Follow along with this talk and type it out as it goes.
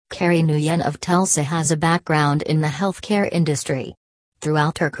Carrie Nguyen of Tulsa has a background in the healthcare industry.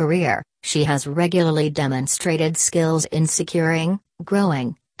 Throughout her career, she has regularly demonstrated skills in securing,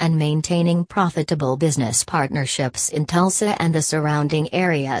 growing, and maintaining profitable business partnerships in Tulsa and the surrounding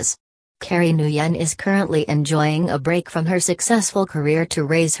areas. Carrie Nguyen is currently enjoying a break from her successful career to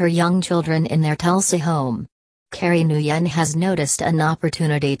raise her young children in their Tulsa home. Carrie Nguyen has noticed an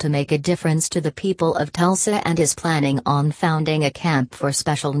opportunity to make a difference to the people of Tulsa and is planning on founding a camp for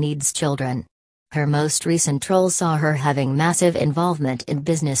special needs children. Her most recent role saw her having massive involvement in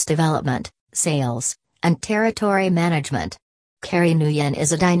business development, sales, and territory management. Carrie Nguyen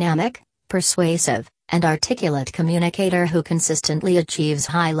is a dynamic, persuasive, and articulate communicator who consistently achieves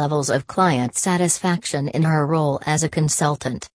high levels of client satisfaction in her role as a consultant.